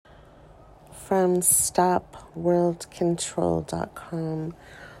from stopworldcontrol.com.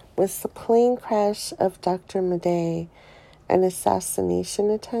 Was the plane crash of Dr. Madej an assassination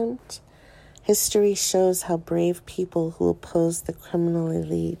attempt? History shows how brave people who oppose the criminal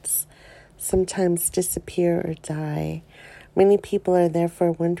elites sometimes disappear or die. Many people are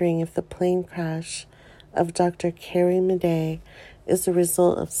therefore wondering if the plane crash of Dr. Carrie Madej is a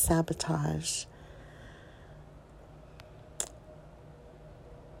result of sabotage.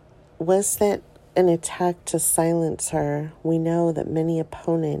 Was that an attack to silence her? We know that many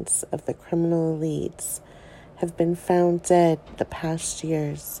opponents of the criminal elites have been found dead the past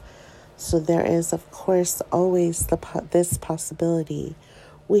years. So there is, of course, always this possibility.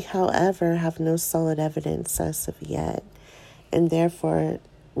 We, however, have no solid evidence as of yet, and therefore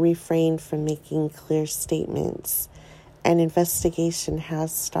refrain from making clear statements. An investigation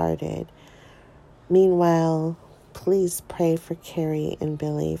has started. Meanwhile, please pray for Carrie and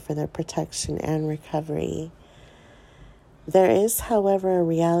Billy for their protection and recovery. There is, however, a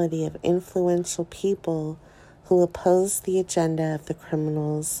reality of influential people who oppose the agenda of the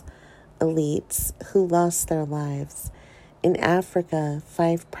criminals, elites who lost their lives. In Africa,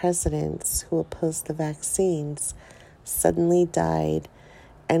 5 presidents who opposed the vaccines suddenly died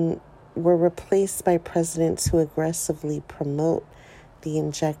and were replaced by presidents who aggressively promote the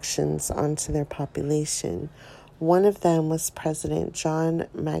injections onto their population. One of them was President John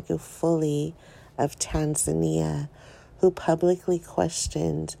Magufuli of Tanzania, who publicly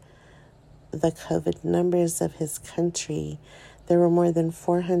questioned the COVID numbers of his country. There were more than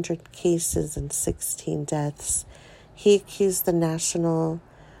 400 cases and 16 deaths. He accused the National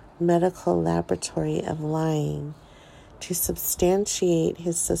Medical Laboratory of lying. To substantiate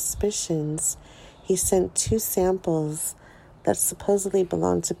his suspicions, he sent 2 samples that supposedly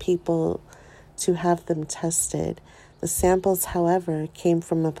belonged to people to have them tested. The samples, however, came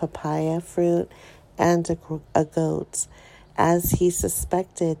from a papaya fruit and a goat. As he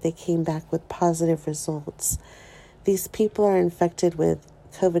suspected, they came back with positive results. These people are infected with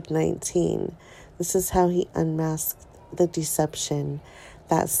COVID-19. This is how he unmasked the deception.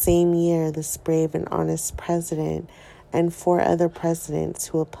 That same year, this brave and honest president and 4 other presidents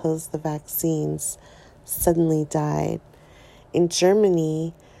who opposed the vaccines suddenly died. In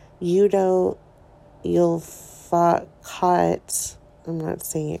Germany, Udo Ulfakat, I'm not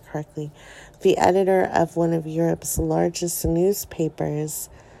saying it correctly, the editor of one of Europe's largest newspapers,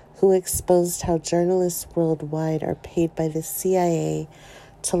 who exposed how journalists worldwide are paid by the CIA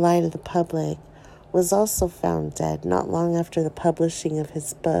to lie to the public, was also found dead not long after the publishing of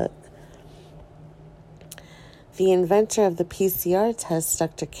his book. The inventor of the PCR test,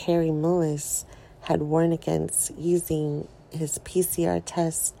 Dr. Kary Mullis, had warned against using his PCR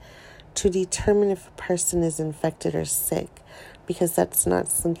test to determine if a person is infected or sick, because that's not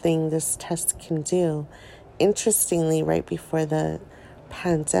something this test can do. Interestingly, right before the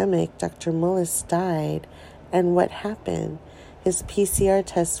pandemic, Dr. Mullis died, and what happened? His PCR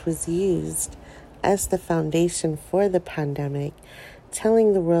test was used as the foundation for the pandemic,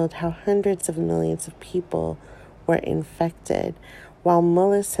 telling the world how hundreds of millions of people were infected, while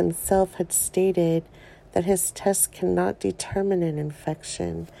Mullis himself had stated that his test cannot determine an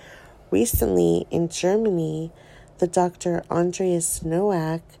infection. Recently, in Germany, the Dr. Andreas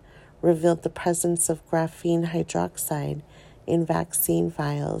Noack revealed the presence of graphene hydroxide in vaccine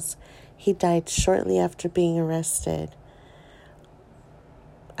vials. He died shortly after being arrested.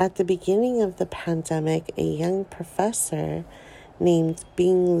 At the beginning of the pandemic, a young professor named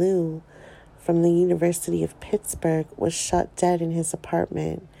Bing Liu from the University of Pittsburgh was shot dead in his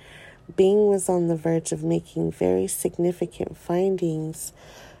apartment. Bing was on the verge of making very significant findings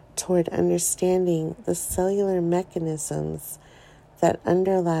toward understanding the cellular mechanisms that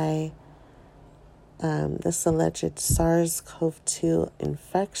underlie this alleged SARS-CoV-2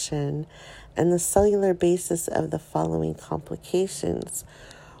 infection and the cellular basis of the following complications,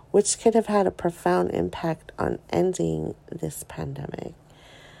 which could have had a profound impact on ending this pandemic.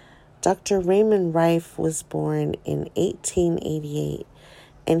 Dr. Raymond Rife was born in 1888,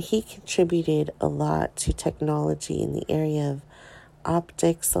 and he contributed a lot to technology in the area of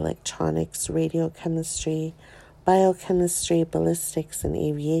optics, electronics, radiochemistry, biochemistry, ballistics, and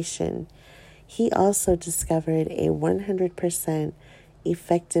aviation. He also discovered a 100%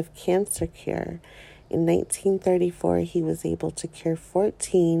 effective cancer cure. In 1934, he was able to cure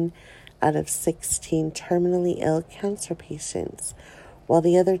 14 out of 16 terminally ill cancer patients, while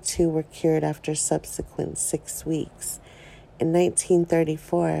the other 2 were cured after subsequent 6 weeks. In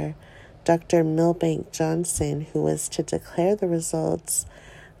 1934, Dr. Milbank Johnson, who was to declare the results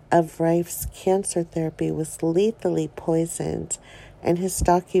of Rife's cancer therapy, was lethally poisoned and his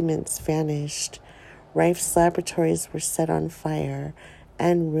documents vanished. Rife's laboratories were set on fire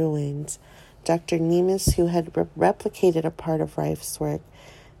and ruined. Dr. Nemes, who had replicated a part of Rife's work,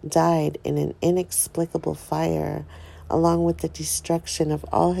 died in an inexplicable fire, along with the destruction of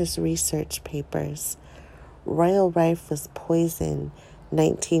all his research papers. Royal Rife was poisoned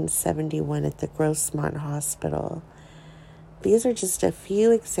 1971 at the Grossmont Hospital. These are just a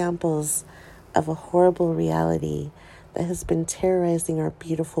few examples of a horrible reality that has been terrorizing our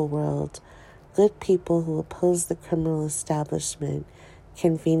beautiful world. Good people who oppose the criminal establishment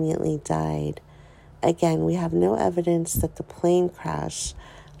conveniently died. Again, we have no evidence that the plane crash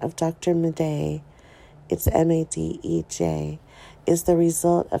of Dr. Madej, it's Madej, is the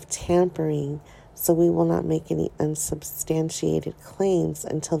result of tampering, so we will not make any unsubstantiated claims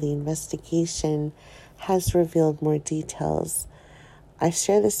until the investigation has revealed more details. I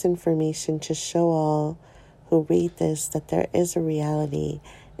share this information to show all who read this that there is a reality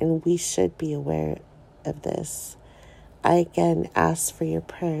and we should be aware of this. I again ask for your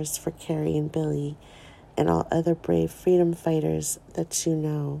prayers for Carrie and Billy and all other brave freedom fighters that you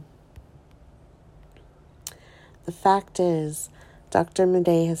know. The fact is, Dr.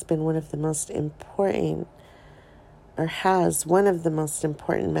 Madej has been one of the most important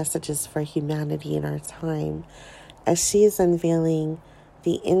messages for humanity in our time, as she is unveiling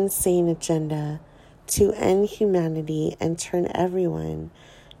the insane agenda to end humanity and turn everyone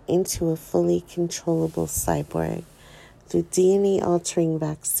into a fully controllable cyborg through DNA-altering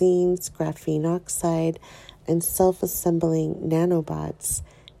vaccines, graphene oxide, and self-assembling nanobots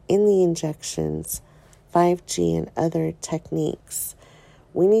in the injections, 5G, and other techniques.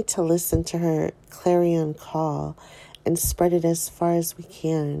 We need to listen to her clarion call and spread it as far as we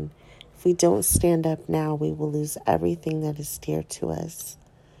can. If we don't stand up now, we will lose everything that is dear to us.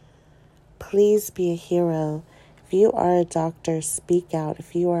 Please be a hero. If you are a doctor, speak out.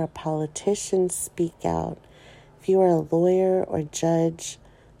 If you are a politician, speak out. If you are a lawyer or judge,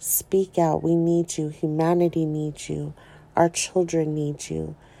 speak out. We need you. Humanity needs you. Our children need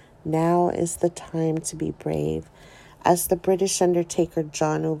you. Now is the time to be brave. As the British Undertaker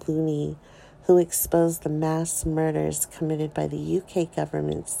John O'Looney, who exposed the mass murders committed by the UK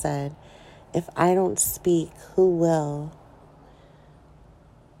government, said, "If I don't speak, who will?"